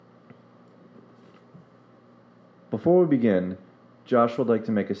Before we begin, Josh would like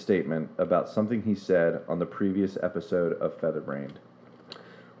to make a statement about something he said on the previous episode of Featherbrained.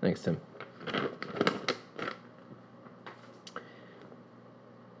 Thanks, Tim.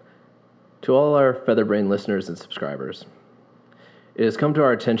 To all our Featherbrain listeners and subscribers, it has come to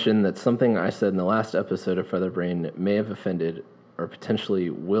our attention that something I said in the last episode of Featherbrain may have offended or potentially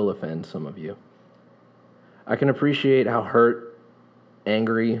will offend some of you. I can appreciate how hurt,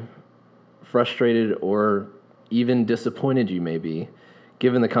 angry, frustrated, or even disappointed you may be,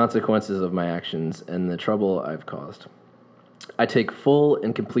 given the consequences of my actions and the trouble I've caused. I take full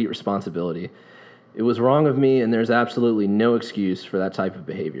and complete responsibility. It was wrong of me, and there's absolutely no excuse for that type of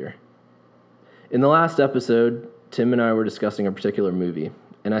behavior. In the last episode, Tim and I were discussing a particular movie,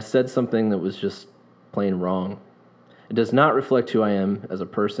 and I said something that was just plain wrong. It does not reflect who I am as a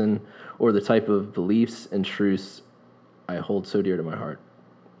person or the type of beliefs and truths I hold so dear to my heart.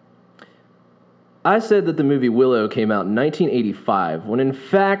 I said that the movie Willow came out in 1985, when in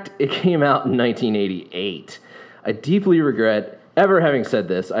fact it came out in 1988. I deeply regret ever having said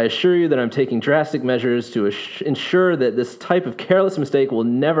this. I assure you that I'm taking drastic measures to ensure that this type of careless mistake will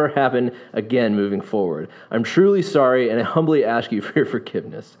never happen again moving forward. I'm truly sorry, and I humbly ask you for your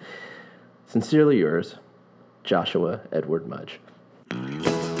forgiveness. Sincerely yours, Joshua Edward Mudge.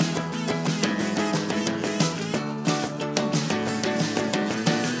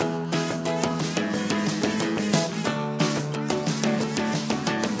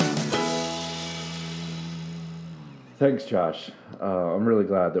 Thanks, Josh. I'm really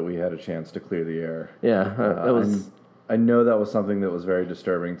glad that we had a chance to clear the air. Yeah, that was... I know that was something that was very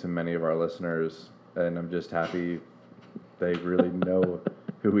disturbing to many of our listeners, and I'm just happy they really know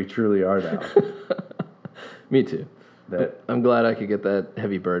who we truly are now. Me too. I'm glad I could get that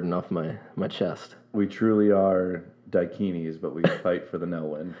heavy burden off my chest. We truly are Daikinis, but we fight for the no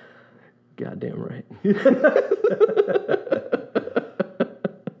win. Goddamn right.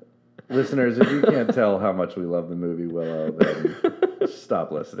 Listeners, if you can't tell how much we love the movie Willow, then stop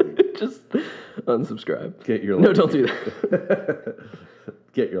listening. Just unsubscribe. Get your life don't do that.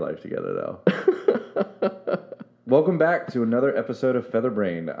 Get your life together, though. Welcome back to another episode of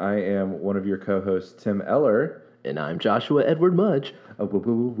Featherbrained. I am one of your co-hosts, Tim Eller. And I'm Joshua Edward Mudge.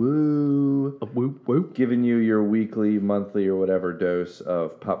 Giving you your weekly, monthly, or whatever dose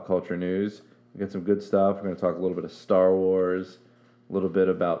of pop culture news. We got some good stuff. We're going to talk a little bit of Star Wars, a little bit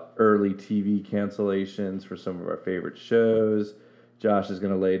about early TV cancellations for some of our favorite shows. Josh is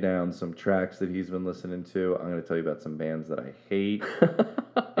going to lay down some tracks that he's been listening to. I'm going to tell you about some bands that I hate.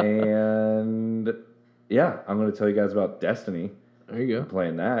 And yeah, I'm going to tell you guys about Destiny. There you go. I'm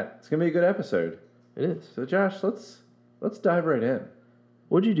playing that. It's going to be a good episode. It is. So Josh, let's dive right in.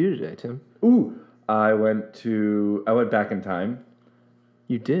 What'd you do today, Tim? I went back in time.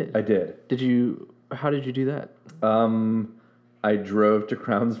 You did? I did. How did you do that? I drove to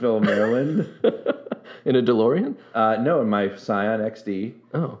Crownsville, Maryland. In a DeLorean? No, in my Scion XD.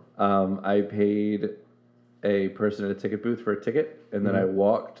 Oh. I paid a person at a ticket booth for a ticket, and then I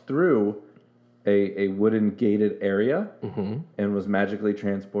walked through a wooden gated area and was magically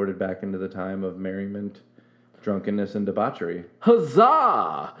transported back into the time of merriment, drunkenness, and debauchery.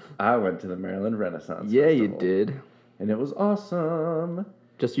 Huzzah! I went to the Maryland Renaissance Festival. you did. And it was awesome.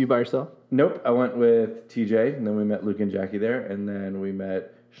 Just you by yourself? Nope. I went with TJ, and then we met Luke and Jackie there, and then we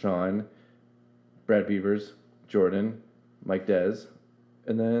met Sean, Brad Beavers, Jordan, Mike Dez,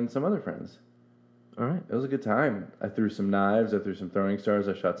 and then some other friends. All right. It was a good time. I threw some knives. I threw some throwing stars.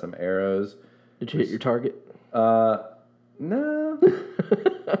 I shot some arrows. Did you hit your target? No.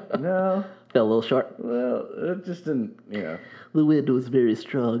 No. Fell a little short? Well, it just didn't, The wind was very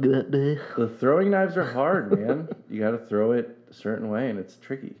strong that day. The throwing knives are hard, man. You got to throw it a certain way, and it's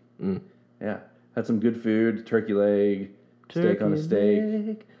tricky. Yeah. Had some good food, turkey leg, steak on a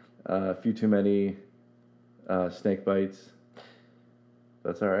steak, a few too many snake bites.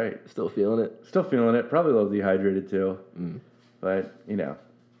 That's all right. Still feeling it? Still feeling it. Probably a little dehydrated, too. But,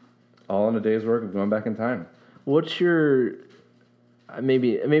 all in a day's work of going back in time. What's your...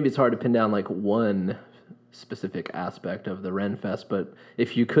 Maybe it's hard to pin down, one specific aspect of the RenFest, but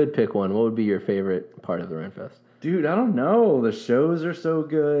if you could pick one, what would be your favorite part of the RenFest? Dude, I don't know. The shows are so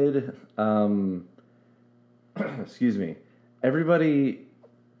good. Excuse me. Everybody,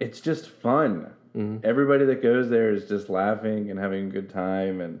 it's just fun. Everybody that goes there is just laughing and having a good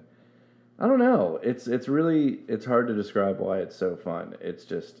time, and I don't know. It's hard to describe why it's so fun. It's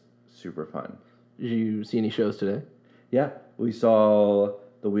just super fun. Did you see any shows today? Yeah, we saw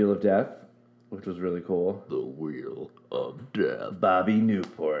The Wheel of Death, which was really cool. The Wheel of Death. Bobby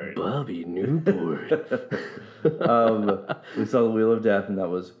Newport. We saw The Wheel of Death, and that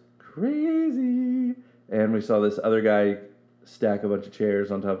was crazy. And we saw this other guy stack a bunch of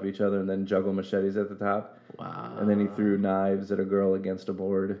chairs on top of each other and then juggle machetes at the top. Wow. And then he threw knives at a girl against a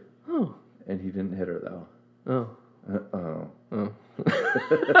board. Oh. And he didn't hit her, though. Oh. Oh.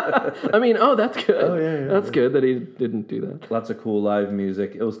 I mean, that's good. Oh, yeah. That's good that he didn't do that. Lots of cool live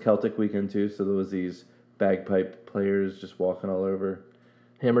music. It was Celtic weekend, too, so there was these bagpipe players just walking all over.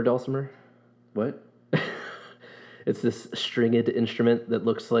 Hammer dulcimer? What? It's this stringed instrument that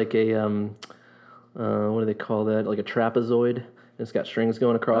looks like a, what do they call that? Like a trapezoid. It's got strings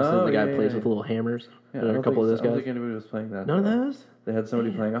going across it. The guy plays with little hammers. Yeah, There are a couple of those I don't guys. think anybody was playing that. None of those? They had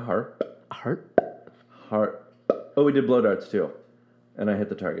somebody playing a harp. A harp? Oh, we did blow darts, too. And I hit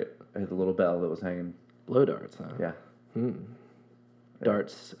the target. I hit the little bell that was hanging. Blow darts, huh? Yeah.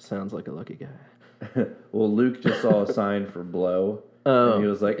 Darts sounds like a lucky guy. Well, Luke just saw a sign for blow. Oh. And he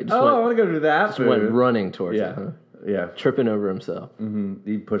was like, Just I want to go do that. Just went running towards it, huh? Yeah. Tripping over himself. Mm-hmm.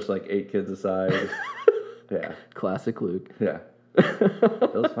 He pushed like 8 kids aside. Yeah. Classic Luke. Yeah.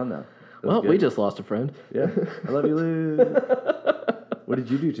 It was fun, though. Well, we just lost a friend. Yeah. I love you, Luke. What did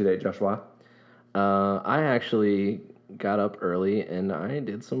you do today, Joshua? I actually got up early and I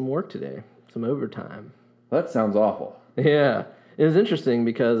did some work today. Some overtime. Well, that sounds awful. Yeah. It was interesting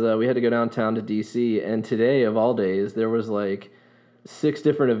because we had to go downtown to D.C. and today, of all days, there was like 6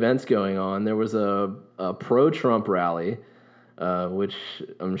 different events going on. There was a pro-Trump rally, which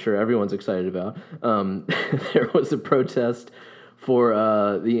I'm sure everyone's excited about. There was a protest for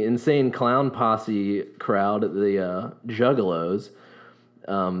the Insane Clown Posse crowd, the Juggalos.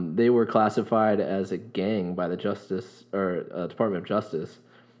 They were classified as a gang by the Department of Justice.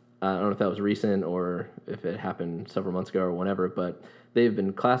 I don't know if that was recent or if it happened several months ago or whenever, but they've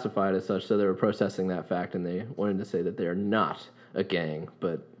been classified as such, so they were protesting that fact, and they wanted to say that they're not a gang,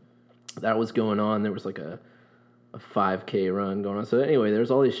 but that was going on. There was like a 5K run going on. So anyway, there's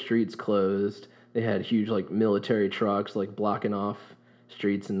all these streets closed. They had huge like military trucks like blocking off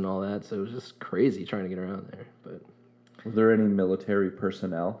streets and all that, so it was just crazy trying to get around there. But were there any military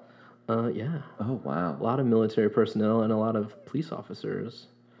personnel? Yeah. Oh, wow. A lot of military personnel and a lot of police officers.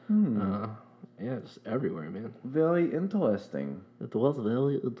 Yeah, it's everywhere, man. Very interesting. It was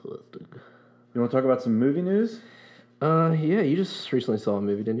very interesting. You want to talk about some movie news? Yeah, you just recently saw a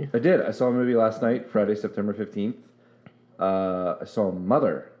movie, didn't you? I did. I saw a movie last night, Friday, September 15th. I saw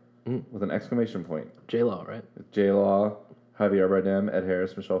Mother with an exclamation point. J-Law, right? J-Law, Javier Bardem, Ed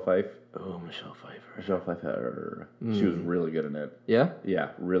Harris, Michelle Pfeiffer. Oh, Michelle Pfeiffer. Michelle Pfeiffer. She was really good in it. Yeah?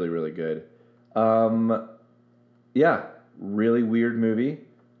 Yeah, really, really good. Yeah, really weird movie.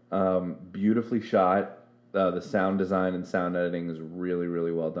 Beautifully shot. The sound design and sound editing is really,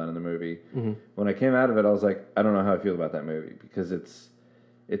 really well done in the movie. Mm-hmm. When I came out of it, I was like, I don't know how I feel about that movie because it's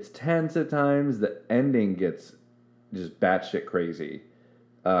tense at times. The ending gets just batshit crazy,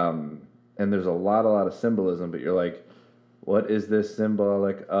 and there's a lot of symbolism. But you're like, what is this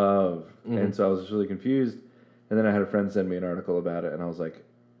symbolic of? Mm-hmm. And so I was just really confused. And then I had a friend send me an article about it, and I was like,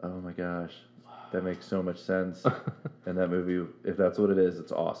 oh my gosh. That makes so much sense. And that movie, if that's what it is,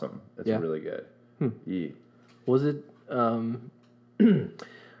 it's awesome. It's really good. Yeah. Was it... I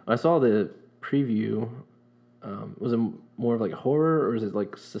saw the preview. Was it more of like horror or is it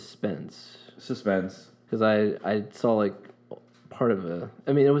like suspense? Suspense. Because I saw like part of a...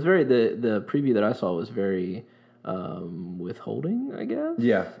 I mean, it was very... The preview that I saw was very withholding, I guess?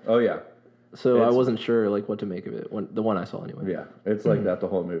 Yeah. Oh, yeah. So I wasn't sure like what to make of it. The one I saw anyway. Yeah. It's like that the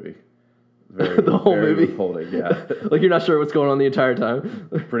whole movie. Very, the whole movie withholding, yeah. Like you're not sure what's going on the entire time.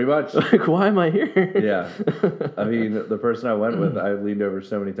 Pretty much. Like, why am I here? Yeah. I mean, the person I went with, I leaned over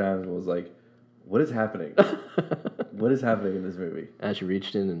so many times and was like, what is happening? What is happening in this movie? As you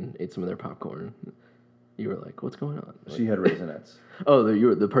reached in and ate some of their popcorn, you were like, what's going on? Like, she had Raisinets. Oh,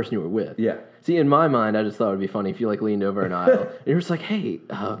 the person you were with. Yeah. See, in my mind, I just thought it would be funny if you like leaned over an aisle and you were just like, hey,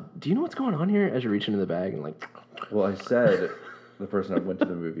 do you know what's going on here? As you reach into the bag and like... Well, I said the person I went to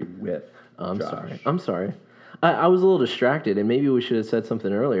the movie with. I'm sorry. I was a little distracted, and maybe we should have said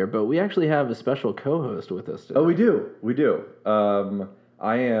something earlier, but we actually have a special co-host with us today. Oh, we do.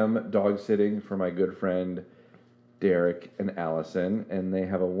 I am dog sitting for my good friend Derek and Allison, and they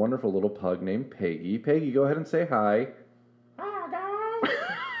have a wonderful little pug named Peggy. Peggy, go ahead and say hi. Hi, guys.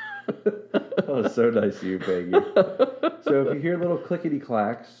 Oh, so nice of you, Peggy. So if you hear little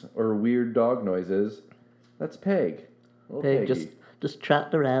clickety-clacks or weird dog noises, that's Peg. Peg, just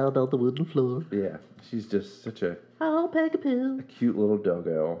trotting around on the wooden floor. Yeah, she's just such a cute little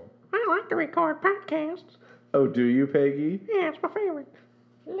doggo. I like to record podcasts. Oh, do you, Peggy? Yeah, it's my favorite.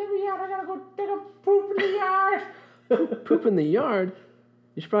 Let me out, I gotta go take a poop in the yard. Poop in the yard?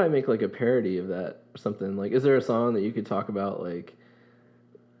 You should probably make like a parody of that or something. Like, is there a song that you could talk about like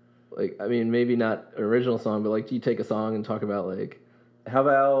Like, I mean, maybe not an original song, but like, do you take a song and talk about like, How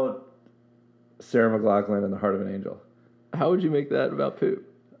about Sarah McLachlan and The Heart of an Angel? how would you make that about poop?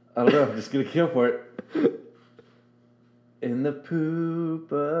 I don't know. I'm just going to kill for it. In the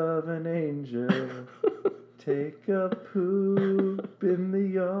poop of an angel, take a poop in the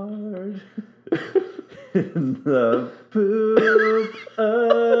yard. In the poop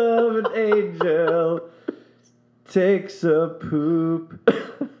of an angel, takes a poop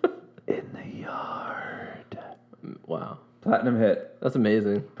in the yard. Wow, Platinum hit. that's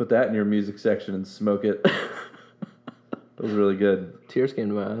amazing. Put that in your music section and smoke it. That was really good. Tears came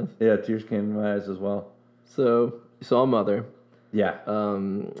to my eyes. Yeah, tears came to my eyes as well. So you saw Mother. Yeah.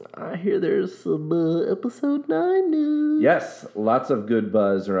 I hear there's some episode 9 news. Yes, lots of good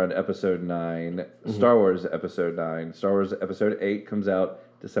buzz around episode 9. Star Wars episode 9. Star Wars episode 8 comes out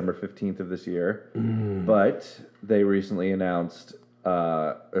December 15th of this year. But they recently announced,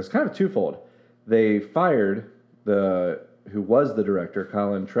 it's kind of twofold. They fired who was the director,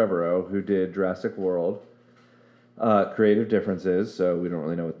 Colin Trevorrow, who did Jurassic World. Creative differences, so we don't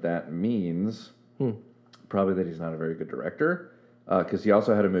really know what that means. Probably that he's not a very good director. Because he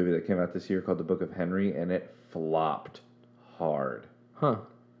also had a movie that came out this year called The Book of Henry, and it flopped hard. Huh.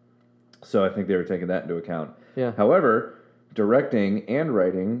 So I think they were taking that into account. Yeah. However, directing and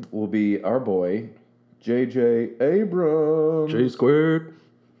writing will be our boy, J.J. Abrams, J squared.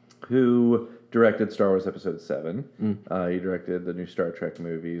 who directed Star Wars Episode 7. He directed the new Star Trek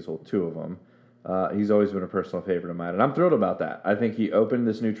movies, well, 2 of them. He's always been a personal favorite of mine, and I'm thrilled about that. I think he opened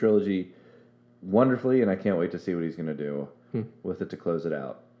this new trilogy wonderfully, and I can't wait to see what he's going to do with it to close it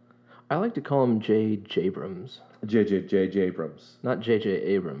out. I like to call him J. Jabrams. J.J. Abrams. Not J.J.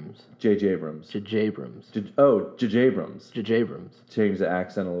 Abrams. J.J. Abrams. J. Abrams. J.J. Abrams. J. Abrams. Change the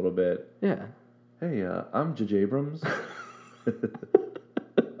accent a little bit. Yeah. Hey, I'm J.J. Abrams.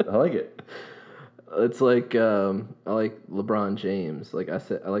 I like it. It's like I like LeBron James. Like I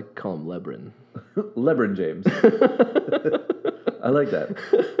said, I like to call him Lebron. LeBron James. I like that.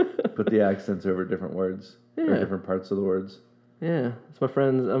 Put the accents over different words. Or Yeah. different parts of the words. Yeah, it's my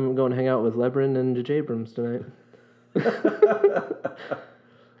friends. I'm going to hang out with Lebron and J. Abrams tonight. I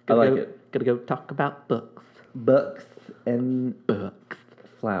like it. Gotta go talk about books. Books and Books.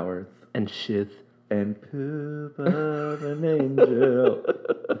 flowers. And shiz. And poop of an angel.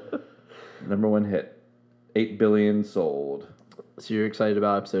 Number 1 hit. 8 billion sold. So you're excited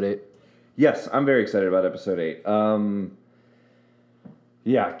about episode 8? Yes, I'm very excited about episode 8.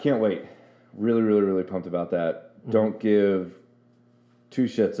 Yeah, can't wait. Really, really, really pumped about that. Don't give 2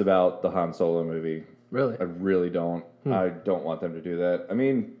 shits about the Han Solo movie. Really? I really don't. I don't want them to do that. I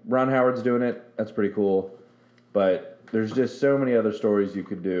mean, Ron Howard's doing it. That's pretty cool. But there's just so many other stories you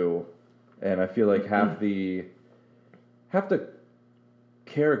could do. And I feel like half the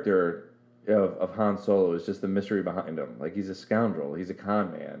character of Han Solo is just the mystery behind him. Like, he's a scoundrel. He's a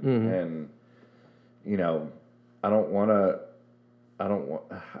con man. And, you know,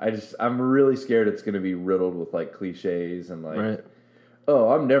 I'm really scared it's going to be riddled with, like, cliches and, like, Right. oh,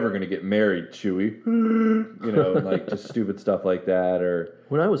 I'm never going to get married, Chewie. You know, and, like, just stupid stuff like that. Or,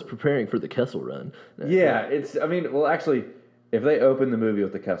 When I was preparing for the Kessel Run. yeah, actually, if they open the movie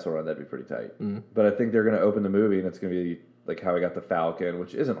with the Kessel Run, that'd be pretty tight. But I think they're going to open the movie and it's going to be like How I Got the Falcon,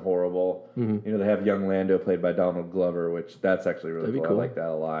 which isn't horrible. You know, they have young Lando played by Donald Glover, which that's actually really That'd be cool. cool. I like that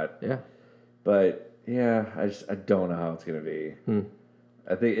a lot. Yeah. But yeah, I don't know how it's going to be.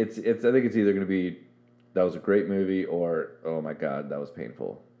 I think it's either going to be that was a great movie or oh my god, that was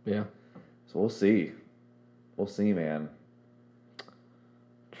painful. Yeah. So we'll see. We'll see, man.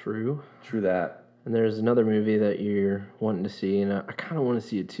 True. True that. And there's another movie that you're wanting to see, and I kind of want to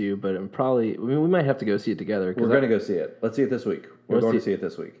see it too, but we might have to go see it together. We're going to go see it. Let's see it this week. We're Let's going to see- see it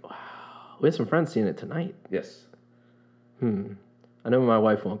this week. We have some friends seeing it tonight. Yes. I know my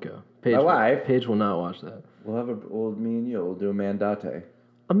wife won't go. Paige will not watch that. We'll me and you will do a mandate.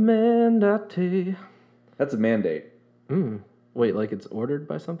 Amanda T. That's a mandate. Wait, like it's ordered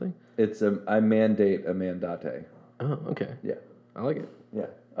by something? It's I mandate a mandate. Oh, okay. Yeah. I like it. Yeah.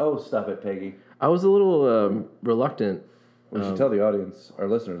 Oh, stop it, Peggy. I was a little reluctant. We should tell the audience, our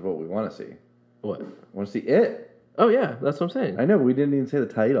listeners, what we want to see. What? Want to see it? Oh, yeah, that's what I'm saying. I know, but we didn't even say the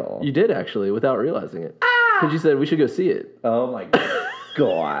title. You did, actually, without realizing it. Because you said we should go see it. Oh, my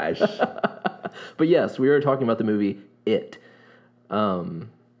gosh. But yes, we were talking about the movie It.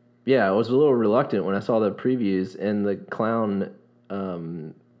 Yeah, I was a little reluctant when I saw the previews, and the clown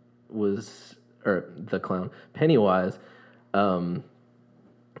Pennywise,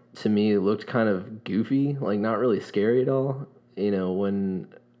 to me looked kind of goofy, like not really scary at all. You know, when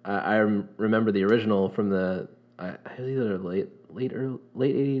I remember the original from the it was either late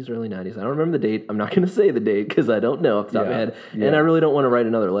 80s, early 90s. I don't remember the date. I'm not going to say the date because I don't know off the top of my head, and I really don't want to write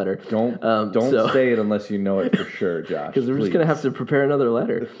another letter. Don't say it unless you know it for sure, Josh. Because we're just going to have to prepare another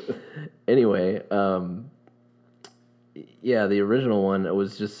letter. Anyway, yeah, the original one, it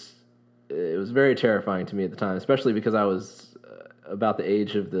was very terrifying to me at the time, especially because I was about the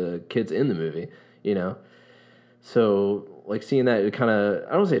age of the kids in the movie, you know? So, like, seeing that, it kind of, I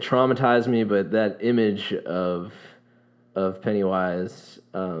don't want to say it traumatized me, but that image of Pennywise,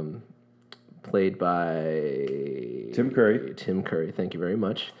 played by... Tim Curry. Tim Curry, thank you very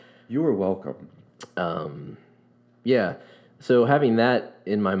much. You are welcome. Yeah, so having that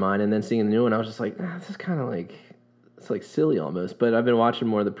in my mind and then seeing the new one, I was just like, this is kind of like, it's like silly almost. But I've been watching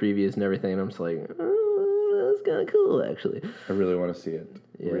more of the previews and everything, and I'm just like, oh, that's kind of cool, actually. I really want to see it.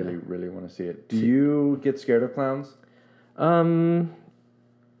 Yeah. Really, really want to see it. Do you get scared of clowns?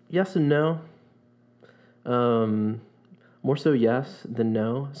 Yes and no. More so yes than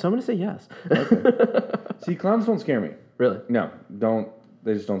no. So I'm going to say yes. Okay. See, clowns don't scare me. Really? No, don't.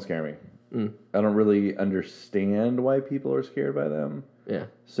 They just don't scare me. I don't really understand why people are scared by them. Yeah.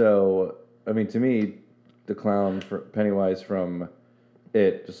 So, I mean, to me, the clown, Pennywise from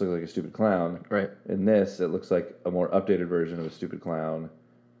It, just looks like a stupid clown. Right. In this, it looks like a more updated version of a stupid clown.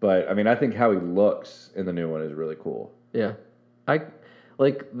 But, I mean, I think how he looks in the new one is really cool. Yeah. I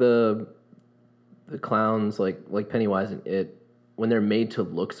like the clowns like Pennywise and It, when they're made to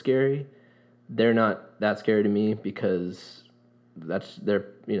look scary, they're not that scary to me because it's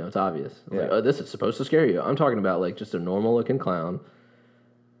obvious. Yeah. Like, oh, this is supposed to scare you. I'm talking about like just a normal looking clown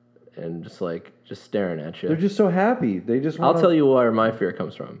and just staring at you. They're just so happy. They just I'll tell you where my fear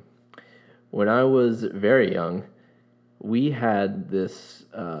comes from. When I was very young, we had this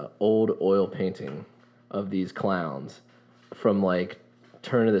old oil painting of these clowns from like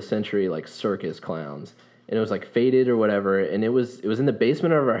turn of the century, like circus clowns, and it was like faded or whatever, and it was in the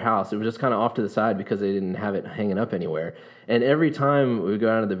basement of our house. It was just kind of off to the side because they didn't have it hanging up anywhere. And every time we would go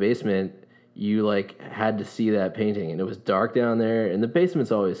down to the basement, you like had to see that painting, and it was dark down there. And the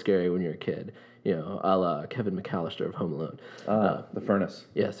basement's always scary when you're a kid, you know, a la Kevin McAllister of Home Alone. The furnace.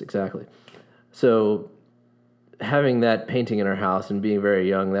 Yes, exactly. So having that painting in our house and being very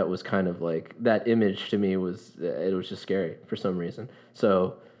young, that was kind of like, that image to me was just scary for some reason.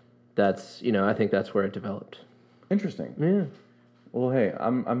 So that's, I think that's where it developed. Interesting. Yeah. Well, hey,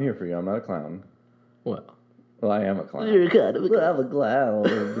 I'm here for you. I'm not a clown. Well, I am a clown. you're kind of a clown. I'm a clown.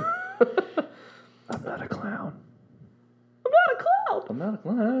 I'm not a clown. I'm not a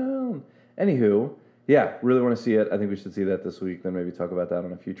clown. Anywho, yeah, really want to see it. I think we should see that this week. Then maybe talk about that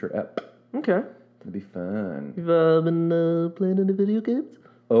on a future ep. Okay. It'd be fun. You've been playing any video games?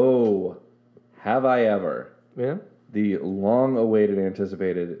 Oh, have I ever? Yeah. The long-awaited,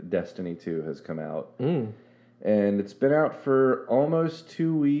 anticipated Destiny 2 has come out. And it's been out for almost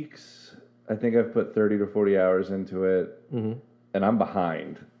 2 weeks. I think I've put 30 to 40 hours into it. And I'm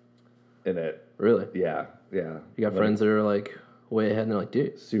behind in it. Really? Yeah. You got friends that are like way ahead and they're like,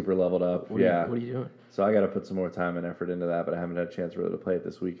 dude. Super leveled up. What are you doing? So I got to put some more time and effort into that, but I haven't had a chance really to play it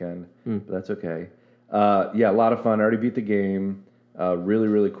this weekend. But that's okay. Yeah, a lot of fun. I already beat the game. Really,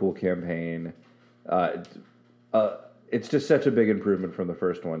 really cool campaign. It's just such a big improvement from the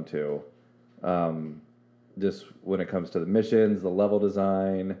first one, too. Just when it comes to the missions, the level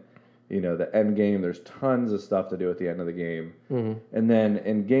design, the end game, there's tons of stuff to do at the end of the game. And then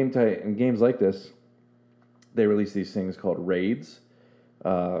in games like this, they release these things called raids.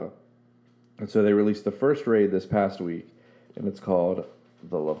 And so they released the first raid this past week, and it's called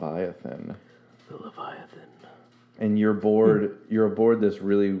the Leviathan. The Leviathan. And you're aboard this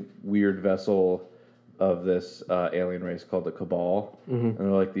really weird vessel of this alien race called the Cabal. And they're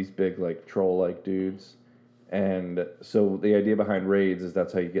like these big, like, troll-like dudes. And so the idea behind raids is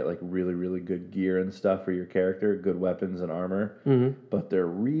that's how you get, like, really, really good gear and stuff for your character, good weapons and armor. But they're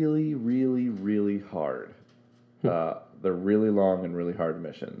really, really, really hard. They're really long and really hard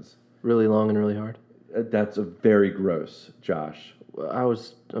missions. Really long and really hard? That's a very gross, Josh.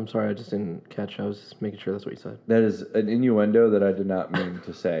 I'm sorry, I just didn't catch. I was just making sure that's what you said. That is an innuendo that I did not mean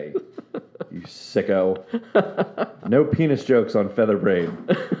to say. You sicko. No penis jokes on Featherbrain.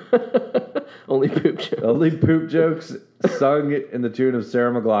 Only poop jokes. Only poop jokes sung in the tune of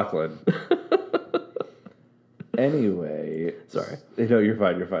Sarah McLachlan. Anyway. Sorry. No, you're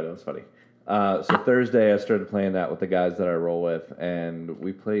fine. That was funny. So Thursday I started playing that with the guys that I roll with, and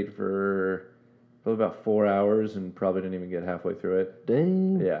we played for probably about 4 hours and probably didn't even get halfway through it.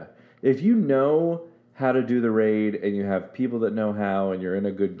 Dang. Yeah. If you know how to do the raid and you have people that know how and you're in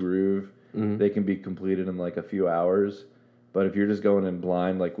a good groove, they can be completed in like a few hours. But if you're just going in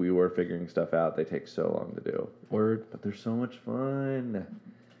blind like we were figuring stuff out, they take so long to do. Word. But they're so much fun.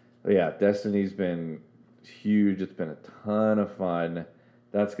 But yeah, Destiny's been huge. It's been a ton of fun.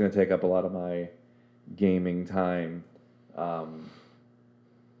 That's going to take up a lot of my gaming time. What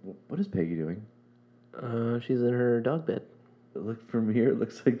is Peggy doing? She's in her dog bed. Look from here. It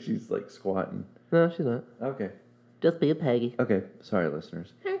looks like she's like squatting. No, she's not. Okay. Just be a Peggy. Okay. Sorry,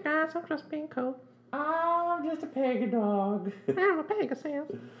 listeners. Hey guys, I'm just being cool. I'm just a peggy dog. I'm a Pegasus.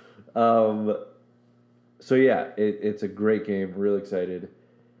 So yeah, it's a great game. Really excited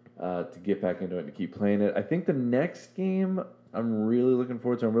to get back into it and to keep playing it. I think the next game I'm really looking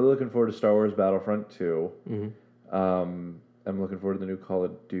forward to. I'm really looking forward to Star Wars Battlefront 2. Mm-hmm. I'm looking forward to the new Call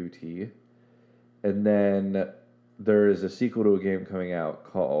of Duty. And then there is a sequel to a game coming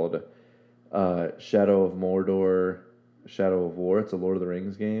out called Shadow of Mordor, Shadow of War. It's a Lord of the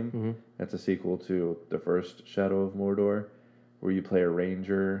Rings game. Mm-hmm. That's a sequel to the first Shadow of Mordor, where you play a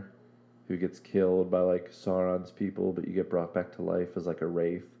ranger who gets killed by like Sauron's people, but you get brought back to life as like a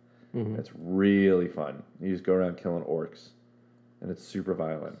wraith. Mm-hmm. It's really fun. You just go around killing orcs, and it's super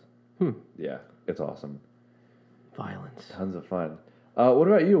violent. Yeah, it's awesome. Violence. Tons of fun. What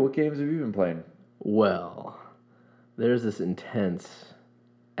about you? What games have you been playing? Well, there's this intense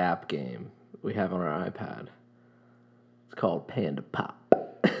app game we have on our iPad. It's called Panda Pop.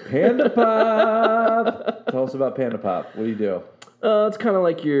 Panda Pop! Tell us about Panda Pop. What do you do? It's kind of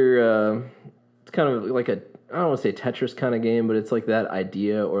like your, it's kind of like a, I don't want to say Tetris kind of game, but it's like that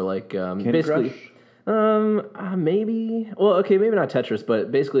idea or like, Candy basically, Crush? maybe, well, okay, maybe not Tetris,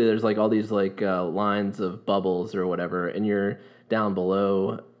 but basically there's like all these like lines of bubbles or whatever, and you're down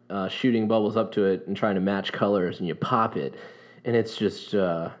below shooting bubbles up to it and trying to match colors, and you pop it, and it's just,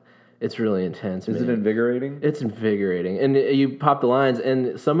 it's really intense. Is it invigorating? It's invigorating. And you pop the lines,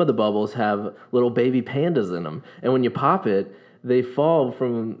 and some of the bubbles have little baby pandas in them. And when you pop it, they fall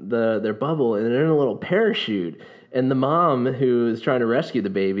from their bubble, and they're in a little parachute. And the mom who is trying to rescue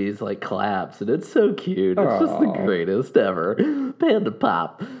the babies, like, claps. And it's so cute. It's just the greatest ever. Panda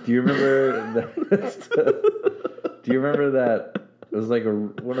Pop. Do you remember that? Do you remember that? It was like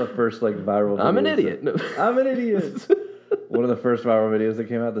one of the first, like, viral videos. I'm an idiot. I'm an idiot. One of the first viral videos that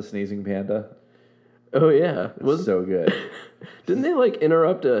came out, the sneezing panda. Oh, yeah. Was so good. Didn't they, like,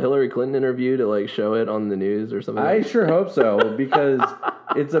 interrupt a Hillary Clinton interview to, like, show it on the news or something? I sure hope so, because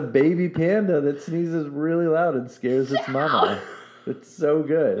it's a baby panda that sneezes really loud and scares its mama. It's so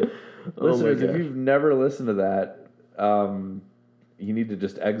good. Listeners, if you've never listened to that, you need to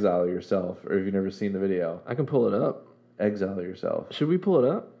just exile yourself, or if you've never seen the video, I can pull it up. exile yourself. Should we pull it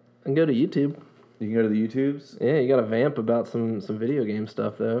up and go to YouTube? You can go to the YouTubes. Yeah, you got to vamp about some video game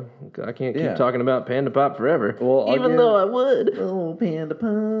stuff, though. I can't keep Yeah. talking about Panda Pop forever. Well, even though I would. Oh, Panda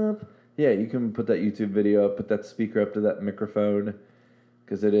Pop. Yeah, you can put that YouTube video up, put that speaker up to that microphone,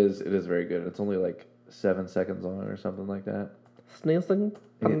 because it is very good. It's only like 7 seconds long or something like that. Sneezing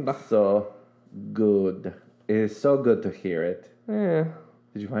Panda. It's so good. It is so good to hear it. Yeah.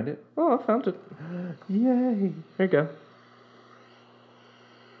 Did you find it? Oh, I found it. Yay. Here you go.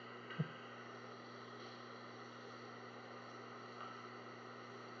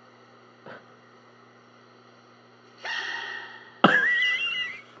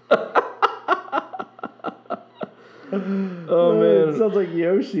 Oh, man. It sounds like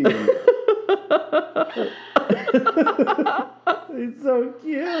Yoshi. It's so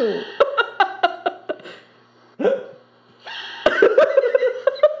cute.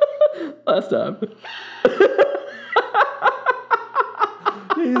 Last time.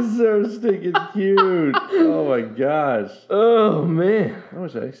 He's so stinking cute. Oh my gosh. Oh, man. I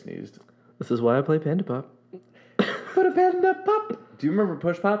wish I sneezed. This is why I play Panda Pop. Put a panda pop. Do you remember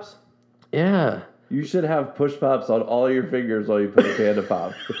push pops? Yeah. You should have push pops on all your fingers while you put a panda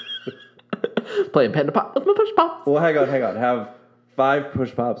pop. Playing Panda Pop with my push pops. Well, hang on. Have 5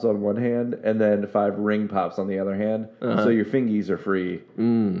 push pops on one hand and then 5 ring pops on the other hand. So your fingies are free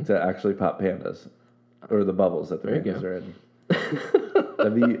to actually pop pandas. Or the bubbles that the There you pandas go. are in.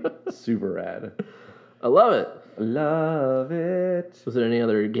 That'd be super rad. I love it. Love it. Was there any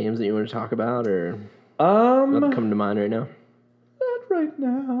other games that you want to talk about, or nothing coming to mind right now? Not right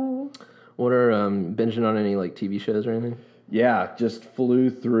now. What are binging on any like TV shows or anything? Yeah, just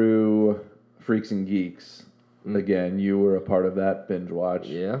flew through Freaks and Geeks. Again, you were a part of that binge watch.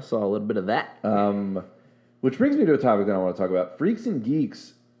 Yeah, saw a little bit of that. Which brings me to a topic that I want to talk about. Freaks and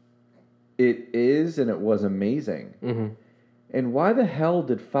Geeks, it is and it was amazing. Mm-hmm. And why the hell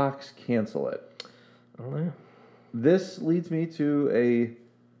did Fox cancel it? I don't know. This leads me to a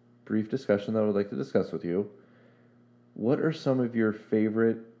brief discussion that I would like to discuss with you. What are some of your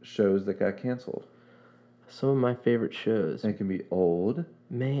favorite shows that got canceled? Some of my favorite shows. They can be old.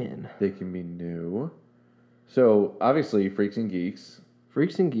 Man. They can be new. So, obviously, Freaks and Geeks.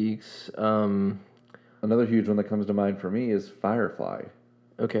 Freaks and Geeks. Another huge one that comes to mind for me is Firefly.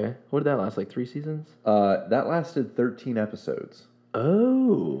 Okay. What did that last? Like 3 seasons? That lasted 13 episodes.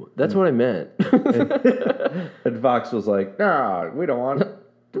 Oh, that's what I meant. And Fox was like, nah, we don't want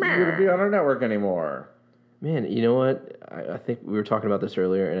you to be on our network anymore. Man, you know what? I think we were talking about this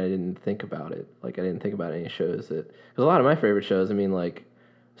earlier, and I didn't think about it. Like, I didn't think about any shows that... Because a lot of my favorite shows, I mean, like,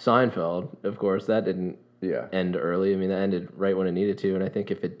 Seinfeld, of course, that didn't end early. I mean, that ended right when it needed to, and I think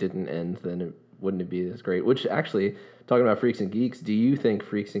if it didn't end, then it wouldn't be as great. Which, actually, talking about Freaks and Geeks, do you think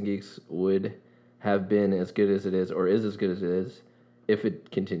Freaks and Geeks would have been as good as it is, or is as good as it is, if it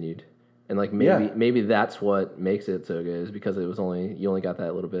continued? And, like, maybe that's what makes it so good, is because it was you only got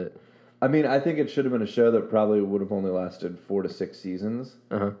that little bit. I mean, I think it should have been a show that probably would have only lasted 4 to 6 seasons,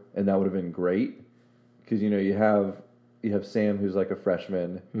 and that would have been great. Because you have Sam, who's like a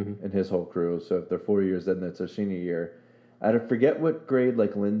freshman, and his whole crew. So if they're 4 years, then that's their senior year. I forget what grade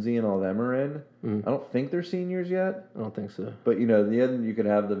like Lindsay and all them are in. I don't think they're seniors yet. I don't think so. But in the end, you could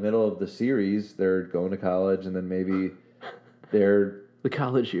have the middle of the series. They're going to college, and then maybe they're the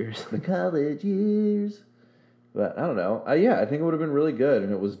college years. The college years. But I don't know. I think it would have been really good,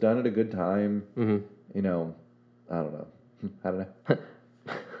 and it was done at a good time. I don't know. I don't know.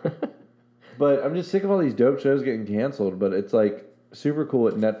 But I'm just sick of all these dope shows getting canceled. But it's like super cool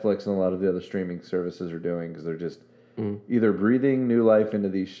what Netflix and a lot of the other streaming services are doing, because they're just either breathing new life into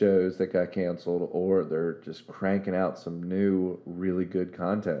these shows that got canceled, or they're just cranking out some new, really good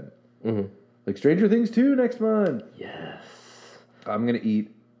content. Like Stranger Things 2 next month. Yes. I'm going to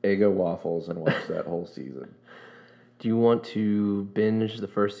eat Eggo waffles and watch that whole season. Do you want to binge the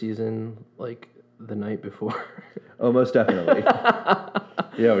first season like the night before? Oh, most definitely.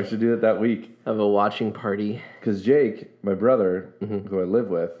 Yeah, we should do it that week. Have a watching party. Because Jake, my brother, who I live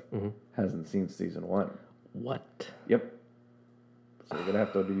with, hasn't seen season 1. What? Yep. So we're going to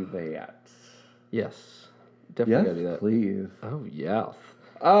have to do that. Yes. Definitely gotta do that. Please. Oh, yes.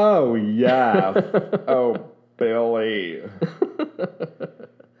 Oh, yes. Oh, Billy.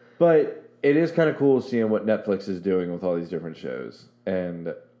 But it is kind of cool seeing what Netflix is doing with all these different shows.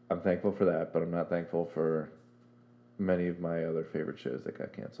 And I'm thankful for that, but I'm not thankful for many of my other favorite shows that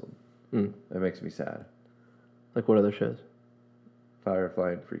got canceled. It makes me sad. Like what other shows?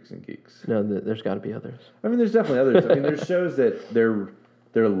 Firefly and Freaks and Geeks. No, there's got to be others. I mean, there's definitely others. I mean, there's shows that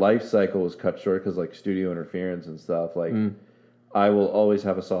their life cycle was cut short because, like, studio interference and stuff. Like, I will always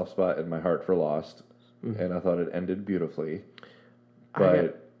have a soft spot in my heart for Lost, and I thought it ended beautifully.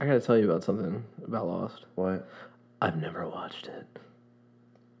 But I got to tell you about something about Lost. What? I've never watched it.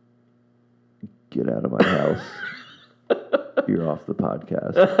 Get out of my house. You're off the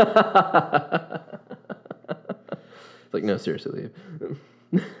podcast. It's like, no, seriously, leave.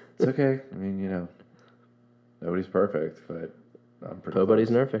 It's okay. I mean, nobody's perfect, but I'm pretty Nobody's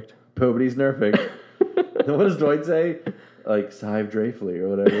close. perfect. Nobody's perfect. What does Dwight say? Like, Sive Dreyfly or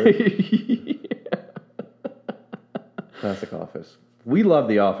whatever. Classic Office. We love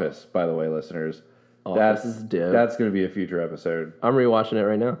The Office, by the way, listeners. Office is dope. That's going to be a future episode. I'm rewatching it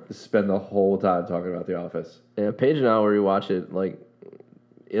right now. Just spend the whole time talking about The Office. Yeah, Paige and I will rewatch it like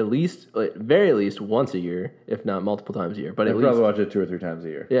very least once a year, if not multiple times a year. But I at least probably watch it 2 or 3 times a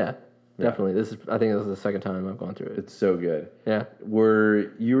year. Yeah, definitely. I think this is the second time I've gone through it. It's so good. Yeah.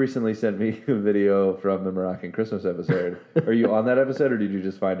 You recently sent me a video from the Moroccan Christmas episode. Are you on that episode, or did you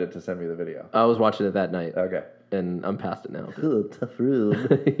just find it to send me the video? I was watching it that night. Okay. And I'm past it now. Cool, tough room.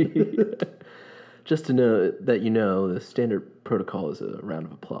 Just to know that the standard protocol is a round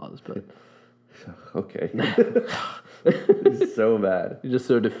of applause, but Okay. It's so bad. you're just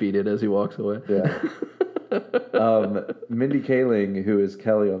so defeated as he walks away. Yeah. Mindy Kaling, who is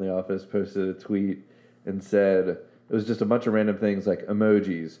Kelly on The Office, posted a tweet and said it was just a bunch of random things like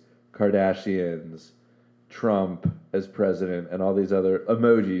emojis, Kardashians, Trump as president, and all these other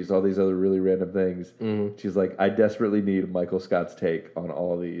emojis, all these other really random things. She's like, I desperately need Michael Scott's take on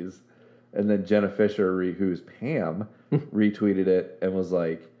all these. And then Jenna Fisher, who's Pam, retweeted it and was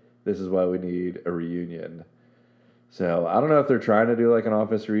like, this is why we need a reunion. So I don't know if they're trying to do like an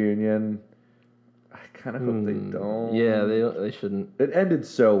Office reunion. I kind of hope they don't. Yeah, they shouldn't. It ended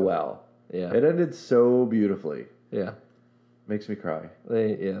so well. Yeah. It ended so beautifully. Yeah. Makes me cry.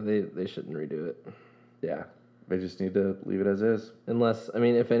 They shouldn't redo it. Yeah. They just need to leave it as is. Unless, I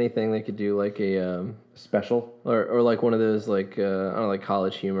mean, if anything, they could do like a Special? or like one of those like I don't know, like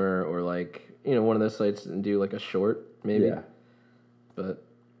College Humor, or like one of those sites and do like a short maybe. Yeah. But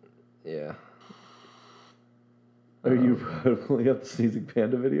yeah. Are you pulling up the Sneezing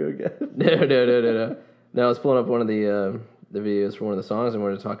Panda video again? No. No, I was pulling up one of the videos for one of the songs I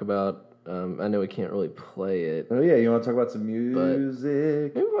wanted to talk about. I know we can't really play it. Oh yeah, you want to talk about some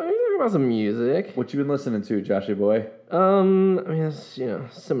music? Maybe we talk about some music. What you been listening to, Joshy boy? I mean, there's,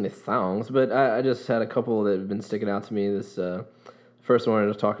 so many songs, but I just had a couple that have been sticking out to me. This first one I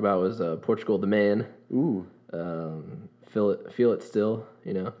wanted to talk about was Portugal the Man. Ooh. Feel it still,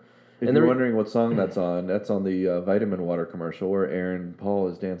 If you're wondering what song that's on the vitamin water commercial where Aaron Paul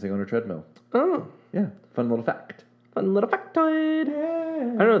is dancing on a treadmill. Oh. Yeah, fun little fact. Fun little factoid.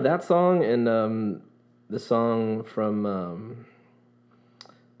 Yeah. I don't know that song and the song from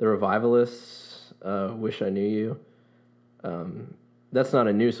the Revivalists, "Wish I Knew You." That's not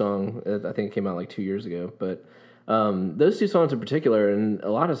a new song. I think it came out like 2 years ago. But those two songs in particular, and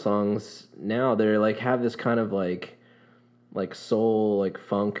a lot of songs now, they're like have this kind of like soul, like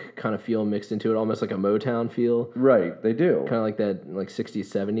funk kind of feel mixed into it, almost like a Motown feel. Right, they do. Kind of like that like 60s,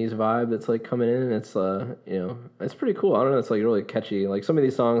 70s vibe that's like coming in. And it's, it's pretty cool. I don't know. It's like really catchy. Like some of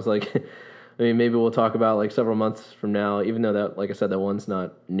these songs, like, I mean, maybe we'll talk about like several months from now, even though that, like I said, that one's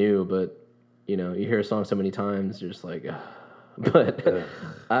not new, but, you hear a song so many times, you're just like, ugh. But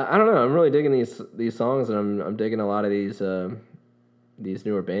I don't know. I'm really digging these songs, and I'm digging a lot of these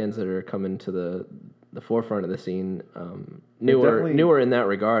newer bands that are coming to the forefront of the scene, newer in that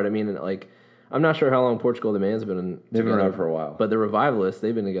regard. I mean, like, I'm not sure how long Portugal the Man's been They've been around for a while. But the Revivalists,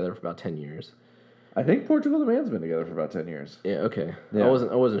 they've been together for about 10 years. I think Portugal the Man's been together for about 10 years. Yeah, okay. Yeah.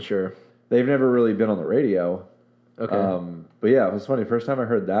 I wasn't sure. They've never really been on the radio. Okay. But yeah, it was funny. First time I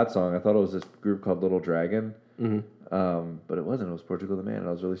heard that song, I thought it was this group called Little Dragon. Mm-hmm. But it wasn't. It was Portugal the Man, and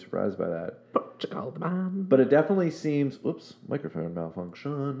I was really surprised by that. Portugal the Man. But it definitely seems... Oops, microphone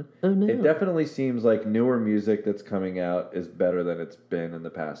malfunction. Oh, no. It definitely seems like newer music that's coming out is better than it's been in the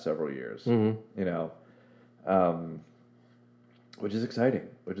past several years. Mm-hmm. Which is exciting,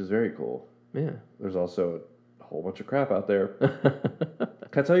 which is very cool. Yeah. There's also a whole bunch of crap out there.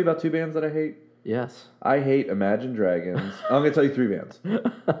 Can I tell you about two bands that I hate? Yes. I hate Imagine Dragons. I'm going to tell you three bands.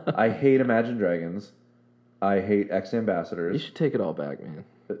 I hate Imagine Dragons. I hate X Ambassadors. You should take it all back, man.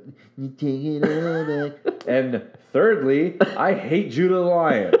 You take it all back. And thirdly, I hate Judah the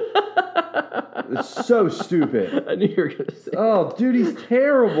Lion. It's so stupid. I knew you were going to say Oh, dude, he's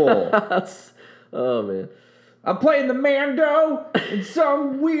terrible. Oh, man. I'm playing the mando in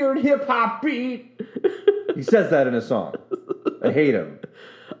some weird hip-hop beat. He says that in a song. I hate him.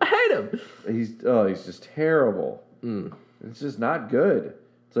 I hate him. He's just terrible. It's just not good.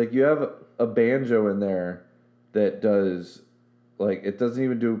 It's like you have a banjo in there that does, like, it doesn't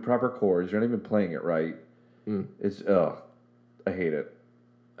even do proper chords. You're not even playing it right. It's, I hate it.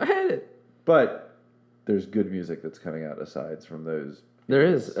 I hate it. But there's good music that's coming out aside from those. There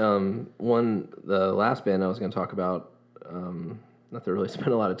is the last band I was going to talk about, not to really spend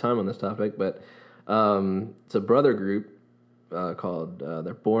a lot of time on this topic, but it's a brother group called,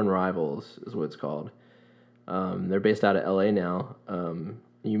 they're Born Rivals is what it's called. They're based out of LA now.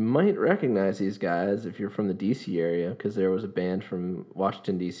 You might recognize these guys if you're from the DC area, because there was a band from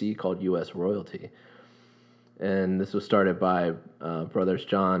Washington, DC called U.S. Royalty. And this was started by brothers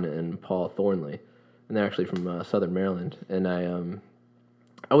John and Paul Thornley. And they're actually from Southern Maryland. And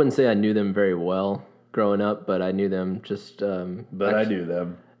I wouldn't say I knew them very well growing up, but I knew them just... I knew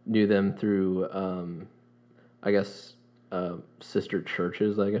them. Knew them through, I guess, sister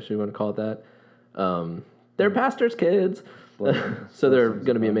churches, I guess you want to call it that. They're pastors' kids. So they're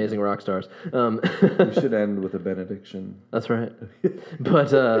going to be amazing rock stars. We should end with a benediction. That's right. But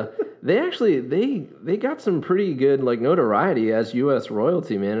they got some pretty good like notoriety as U.S.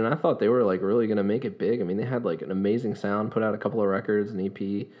 Royalty, man. And I thought they were like really going to make it big. I mean, they had like an amazing sound, put out a couple of records, an EP.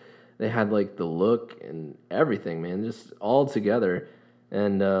 They had like the look and everything, man, just all together.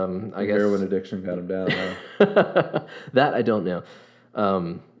 And I guess heroin addiction got them down. Huh? That I don't know.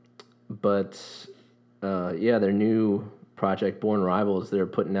 But their new project, Born Rivals, they're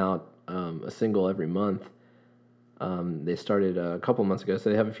putting out a single every month. They started a couple months ago, so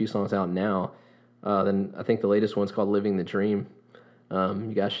they have a few songs out now. Then I think the latest one's called Living the Dream.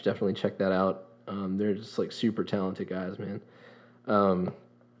 You guys should definitely check that out. They're just like super talented guys, man.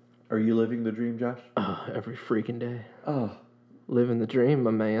 Are you living the dream, Josh? Every freaking day. Oh. Living the dream,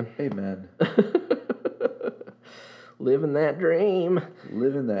 my man. Amen. Living that dream.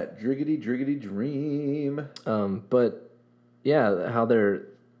 Living that driggity dream. But yeah, how they're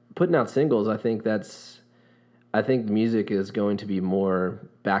putting out singles, I think music is going to be more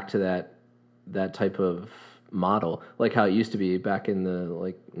back to that type of model, like how it used to be back in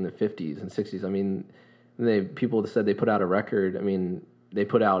the 50s and 60s. I mean, people said they put out a record. I mean, they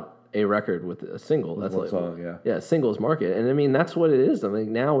put out a record with a single. That's one like song, yeah. Yeah, singles market. And I mean, that's what it is. I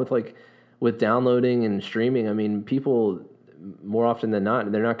mean, now with with downloading and streaming, I mean, people more often than not,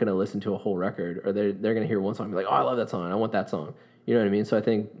 they're not going to listen to a whole record, or they're going to hear one song and be like, oh, I love that song. I want that song. You know what I mean? So I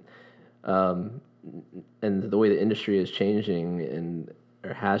think, and the way the industry is changing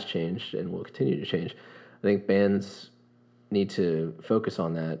or has changed and will continue to change, I think bands need to focus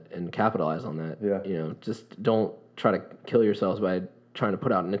on that and capitalize on that. Yeah. You know, just don't try to kill yourselves by trying to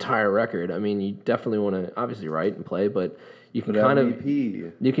put out an entire record. I mean, you definitely want to obviously write and play, but you can kind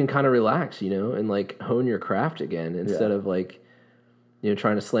of relax, you know, and like hone your craft again instead of like, you know,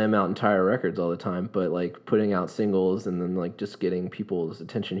 trying to slam out entire records all the time, but like putting out singles and then like just getting people's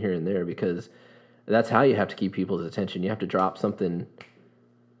attention here and there, because that's how you have to keep people's attention. You have to drop something,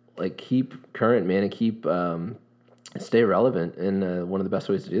 like keep current, man, and keep stay relevant. And one of the best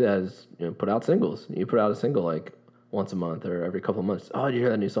ways to do that is, you know, put out singles. You put out a single like once a month or every couple of months. Oh, did you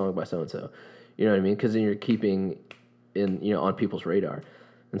hear that new song by so and so? You know what I mean? Because then you're keeping in, you know, on people's radar.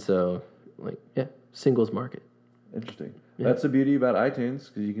 And so, like, yeah, singles market. Interesting. Yeah. That's the beauty about iTunes,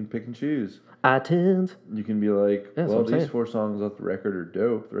 because you can pick and choose. iTunes. You can be like, well, these 4 songs off the record are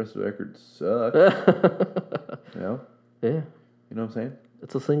dope. The rest of the record sucks. You know? Yeah. You know what I'm saying?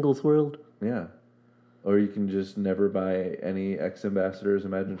 It's a singles world. Yeah. Or you can just never buy any X Ambassadors,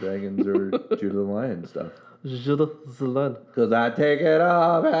 Imagine Dragons, or Judah the Lion stuff. Judah the Lion. Because I take it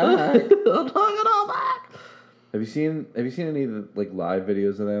all back. I'll take it all back. Have you seen any of the like live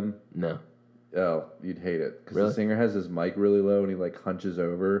videos of them? No. Oh, you'd hate it. Because really? the singer has his mic really low and he like hunches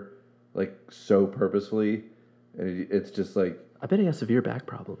over like so purposefully. And it's just like... I bet he has severe back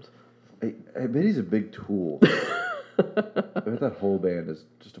problems. I bet he's a big tool. I bet that whole band is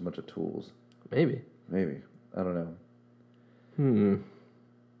just a bunch of tools. Maybe. I don't know. Do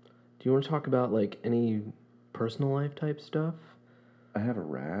you want to talk about like any personal life type stuff? I have a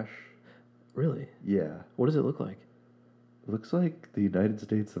rash. Really? Yeah. What does it look like? It looks like the United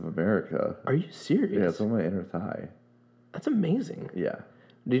States of America. Are you serious? Yeah, it's on my inner thigh. That's amazing. Yeah.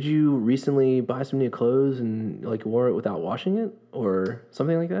 Did you recently buy some new clothes and like wore it without washing it or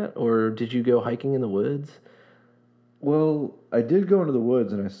something like that? Or did you go hiking in the woods? Well, I did go into the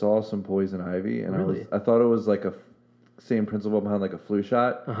woods and I saw some poison ivy, and really? I thought it was like a same principle behind like a flu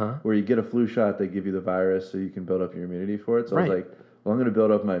shot, where you get a flu shot, they give you the virus so you can build up your immunity for it. So I was like, well, I'm going to build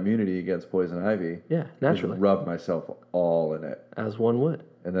up my immunity against poison ivy. Yeah, naturally. Just rub myself all in it. As one would.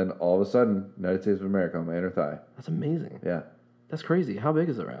 And then all of a sudden, United States of America on my inner thigh. That's amazing. Yeah. That's crazy. How big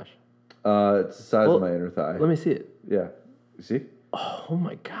is the rash? It's the size of my inner thigh. Let me see it. Yeah. You see? Oh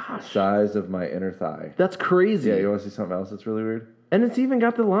my gosh. Size of my inner thigh. That's crazy. Yeah, you want to see something else that's really weird? And it's even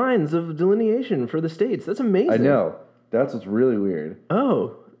got the lines of delineation for the states. That's amazing. I know. That's what's really weird.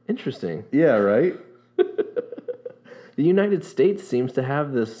 Oh, interesting. Yeah, right? The United States seems to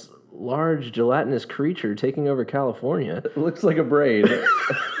have this large gelatinous creature taking over California. It looks like a braid.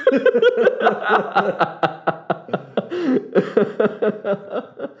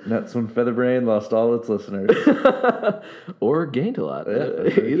 That's when Featherbrain lost all its listeners. Or gained a lot. Yeah,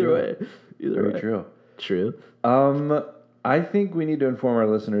 Either way. Very true. True. I think we need to inform our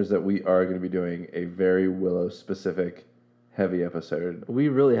listeners that we are going to be doing a very Willow-specific heavy episode. We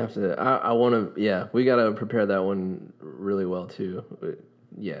really have to. I want to. We got to prepare that one really well too.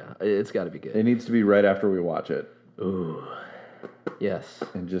 Yeah, it's got to be good. It needs to be right after we watch it. Ooh, yes.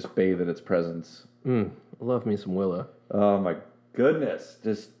 And just bathe in its presence. Love me some Willow. Oh my goodness,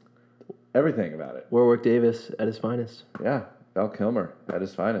 just everything about it. Warwick Davis at his finest. Yeah, Val Kilmer at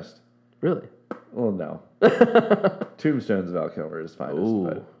his finest. Really? Well, no. Tombstone's Val Kilmer at his finest. Ooh,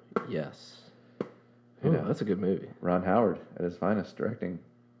 but yes. Oh, that's a good movie. Ron Howard at his finest, directing.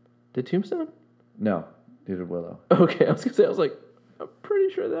 Did Tombstone? No, he did Willow. Okay, I was gonna say, I'm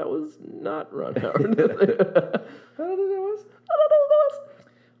pretty sure that was not Ron Howard. I don't know who that was.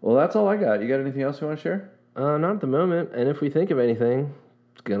 Well, that's all I got. You got anything else you want to share? Not at the moment. And if we think of anything,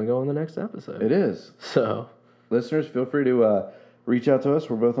 it's gonna go on the next episode. It is. So, listeners, feel free to reach out to us.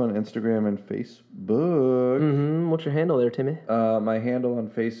 We're both on Instagram and Facebook. What's your handle there, Timmy? My handle on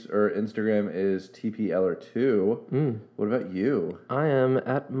Instagram is TPLer2. What about you? I am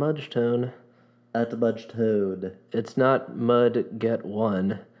at Mudgetone. At Mudgetone. It's not Mud Get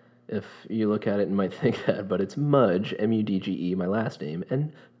One. If you look at it, you might think that, but it's Mudge, M-U-D-G-E, my last name,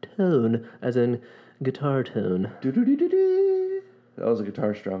 and Tone, as in guitar tone. That was a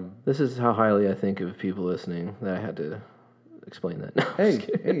guitar strum. This is how highly I think of people listening that I had to explain that. No, hey,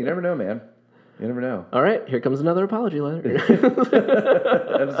 you never know, man. You never know. All right, here comes another apology letter.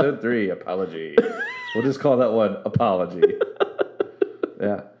 Episode 3, apology. We'll just call that one apology.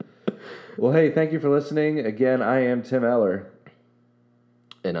 Yeah. Well, hey, thank you for listening. Again, I am Tim Eller.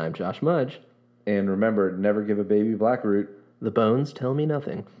 And I'm Josh Mudge. And remember, never give a baby Blackroot. The bones tell me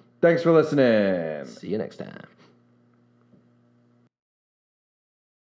nothing. Thanks for listening. See you next time.